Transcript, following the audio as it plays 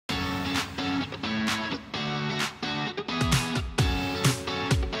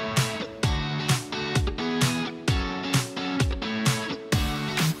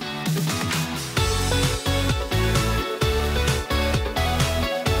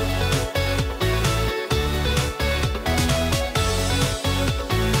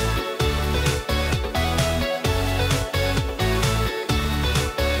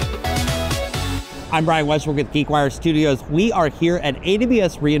I'm Brian Westbrook with GeekWire Studios. We are here at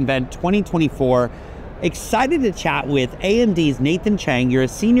AWS reInvent 2024. Excited to chat with AMD's Nathan Chang. You're a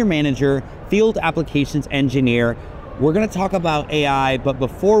senior manager, field applications engineer. We're going to talk about AI, but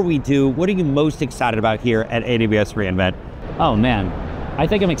before we do, what are you most excited about here at AWS reInvent? Oh man, I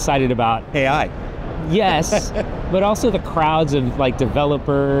think I'm excited about AI. Yes, but also the crowds of like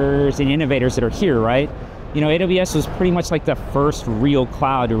developers and innovators that are here, right? You know, AWS was pretty much like the first real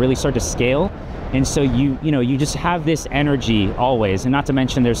cloud to really start to scale. And so you just have this energy always, and not to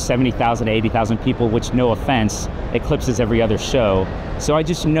mention there's 70,000 to 80,000 people, which, no offense, eclipses every other show. So I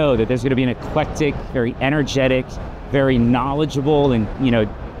just know that there's going to be an eclectic, very energetic, very knowledgeable, and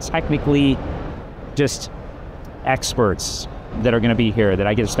technically just experts that are going to be here that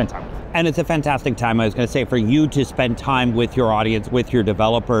I get to spend time with. And it's a fantastic time, I was going to say, for you to spend time with your audience, with your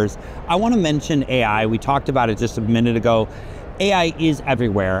developers. I want to mention AI. We talked about it just a minute ago. AI is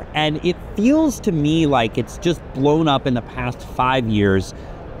everywhere, and it feels to me like it's just blown up in the past 5 years.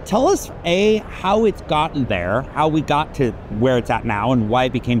 Tell us, A, how it's gotten there, how we got to where it's at now, and why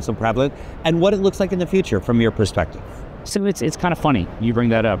it became so prevalent, and what it looks like in the future from your perspective. So it's kind of funny you bring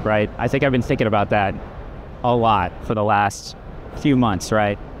that up, right? I think I've been thinking about that a lot for the last few months,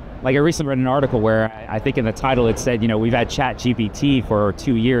 right? Like I recently read an article where I think in the title it said, we've had ChatGPT for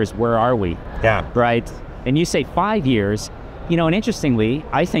 2 years, where are we? Yeah. Right? And you say 5 years, and interestingly,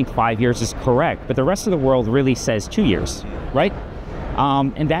 I think 5 years is correct, but the rest of the world really says 2 years, right?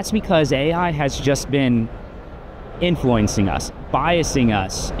 And that's because AI has just been influencing us, biasing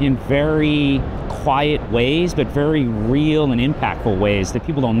us in very quiet ways, but very real and impactful ways that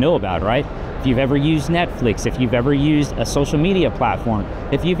people don't know about, right? If you've ever used Netflix, if you've ever used a social media platform,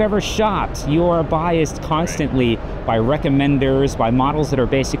 if you've ever shopped, you are biased constantly by recommenders, by models that are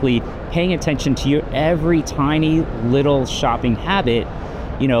basically paying attention to your every tiny little shopping habit.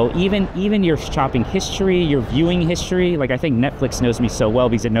 Even your shopping history, your viewing history. Like I think Netflix knows me so well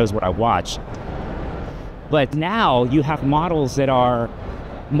because it knows what I watch. But now you have models that are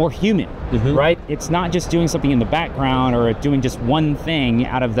more human, right? It's not just doing something in the background or doing just one thing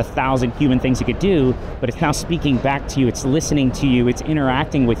out of the 1,000 human things it could do, but it's now speaking back to you, it's listening to you, it's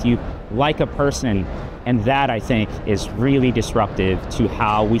interacting with you like a person. And that, I think, is really disruptive to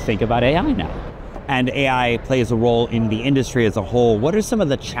how we think about AI now. And AI plays a role in the industry as a whole. What are some of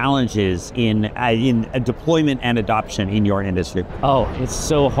the challenges in deployment and adoption in your industry? Oh, it's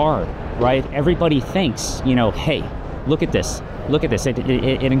so hard, right? Everybody thinks, hey, look at this. Look at this. It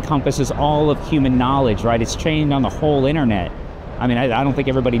encompasses all of human knowledge, right? It's trained on the whole internet. I mean, I don't think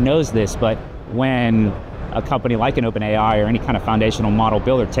everybody knows this, but when a company like an OpenAI or any kind of foundational model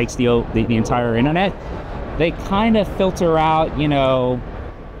builder takes the entire internet, they kind of filter out,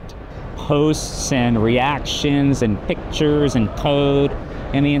 posts and reactions and pictures and code,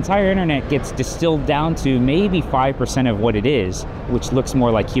 and the entire internet gets distilled down to maybe 5% of what it is, which looks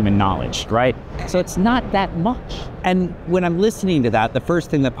more like human knowledge, right? So it's not that much. And when I'm listening to that, the first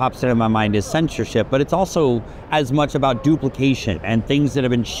thing that pops into my mind is censorship, but it's also as much about duplication and things that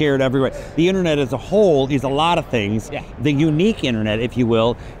have been shared everywhere. The internet as a whole is a lot of things. Yeah. The unique internet, if you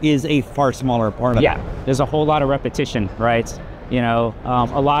will, is a far smaller part of it. Yeah, there's a whole lot of repetition, right?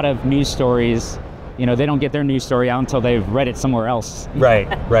 A lot of news stories, they don't get their news story out until they've read it somewhere else. Right.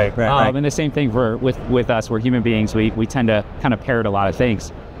 And the same thing with us. We're human beings. We tend to kind of parrot a lot of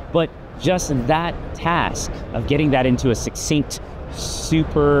things. But just that task of getting that into a succinct,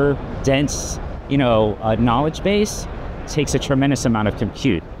 super dense, knowledge base takes a tremendous amount of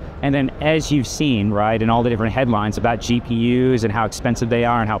compute. And then as you've seen, right, in all the different headlines about GPUs and how expensive they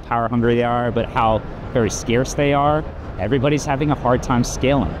are and how power hungry they are, but how very scarce they are, everybody's having a hard time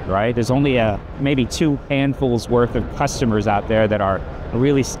scaling, right? There's only maybe 2 handfuls worth of customers out there that are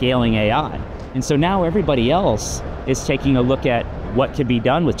really scaling AI. And so now everybody else is taking a look at what could be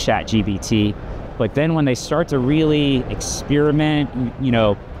done with ChatGPT. But then when they start to really experiment,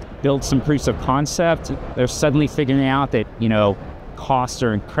 build some proofs of concept, they're suddenly figuring out that, costs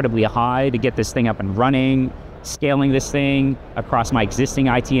are incredibly high to get this thing up and running. Scaling this thing across my existing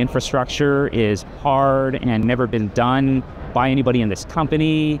IT infrastructure is hard and never been done by anybody in this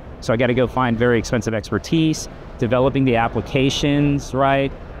company. So I got to go find very expensive expertise, developing the applications,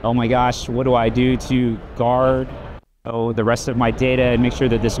 right? Oh my gosh, what do I do to guard the rest of my data and make sure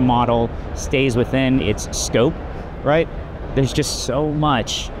that this model stays within its scope, right? There's just so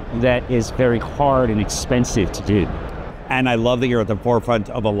much that is very hard and expensive to do. And I love that you're at the forefront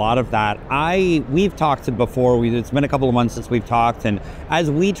of a lot of that. We've talked before, it's been a couple of months since we've talked, and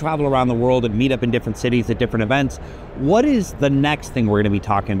as we travel around the world and meet up in different cities at different events, what is the next thing we're gonna be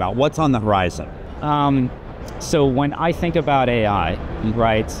talking about? What's on the horizon? So when I think about AI,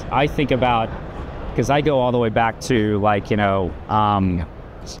 right, I think about because I go all the way back to like, 10,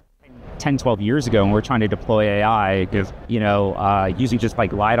 12 years ago, and we're trying to deploy AI, using just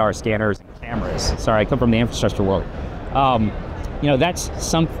like LiDAR scanners and cameras. Sorry, I come from the infrastructure world.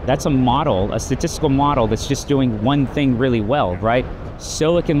 That's a model, a statistical model that's just doing one thing really well, right?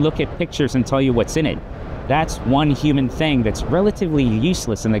 So it can look at pictures and tell you what's in it. That's one human thing that's relatively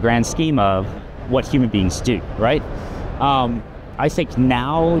useless in the grand scheme of what human beings do, right? I think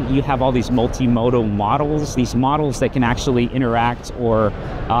now you have all these multimodal models, these models that can actually interact or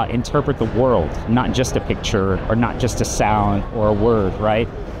interpret the world, not just a picture or not just a sound or a word, right?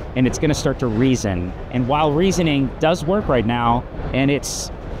 And it's going to start to reason. And while reasoning does work right now, and it's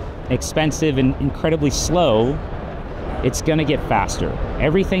expensive and incredibly slow, it's going to get faster.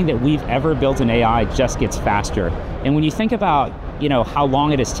 Everything that we've ever built in AI just gets faster. And when you think about, how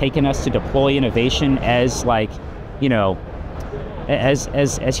long it has taken us to deploy innovation as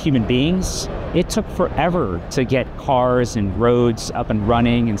as human beings, it took forever to get cars and roads up and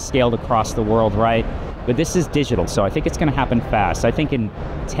running and scaled across the world, right? But this is digital, so I think it's going to happen fast. I think in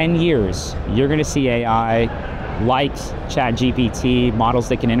 10 years, you're going to see AI like ChatGPT, models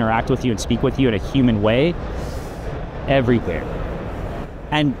that can interact with you and speak with you in a human way, everywhere.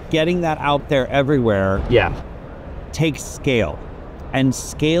 And getting that out there everywhere takes scale. And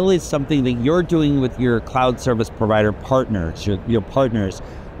scale is something that you're doing with your cloud service provider partners, your partners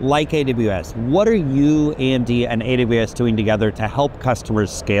like AWS. What are you, AMD, and AWS doing together to help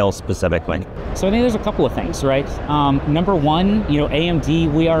customers scale specifically? So I think there's a couple of things, right? Number one,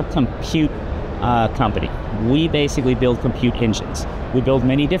 AMD, we are a compute company. We basically build compute engines. We build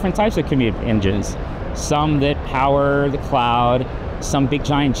many different types of compute engines. Some that power the cloud, some big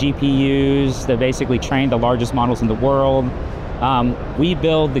giant GPUs that basically train the largest models in the world. We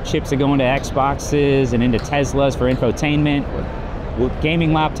build the chips that go into Xboxes and into Teslas for infotainment,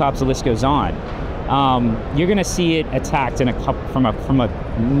 gaming laptops, the list goes on. You're going to see it attacked in from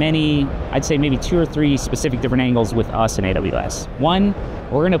many, I'd say maybe 2 or 3 specific different angles with us in AWS. One,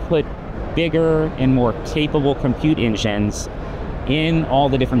 we're going to put bigger and more capable compute engines in all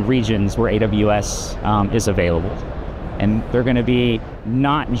the different regions where AWS is available. And they're going to be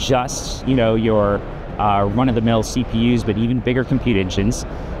not just, your run-of-the-mill CPUs, but even bigger compute engines.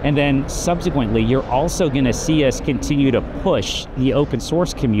 And then subsequently, you're also going to see us continue to push the open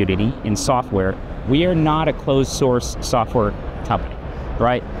source community in software. We are not a closed source software company,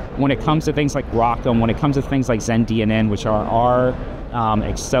 right? When it comes to things like ROCm, when it comes to things like XenDNN, which are our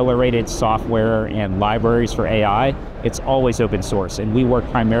accelerated software and libraries for AI, it's always open source. And we work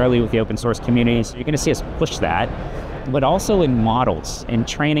primarily with the open source community. So you're going to see us push that. But also in models, in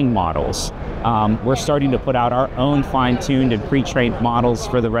training models. We're starting to put out our own fine-tuned and pre-trained models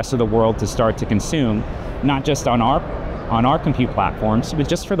for the rest of the world to start to consume, not just on our compute platforms, but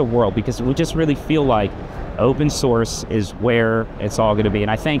just for the world, because we just really feel like open source is where it's all going to be.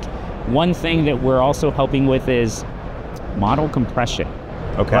 And I think one thing that we're also helping with is model compression.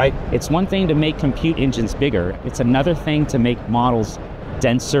 Okay. Right? It's one thing to make compute engines bigger. It's another thing to make models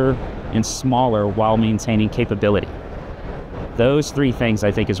denser and smaller while maintaining capability. Those 3 things,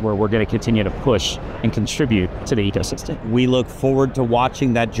 I think, is where we're going to continue to push and contribute to the ecosystem. We look forward to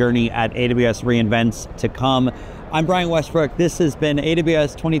watching that journey at AWS reInvents to come. I'm Brian Westbrook. This has been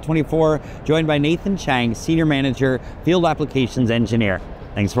AWS 2024, joined by Nathan Chang, Senior Manager, Field Applications Engineer.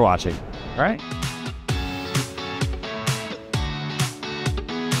 Thanks for watching. All right.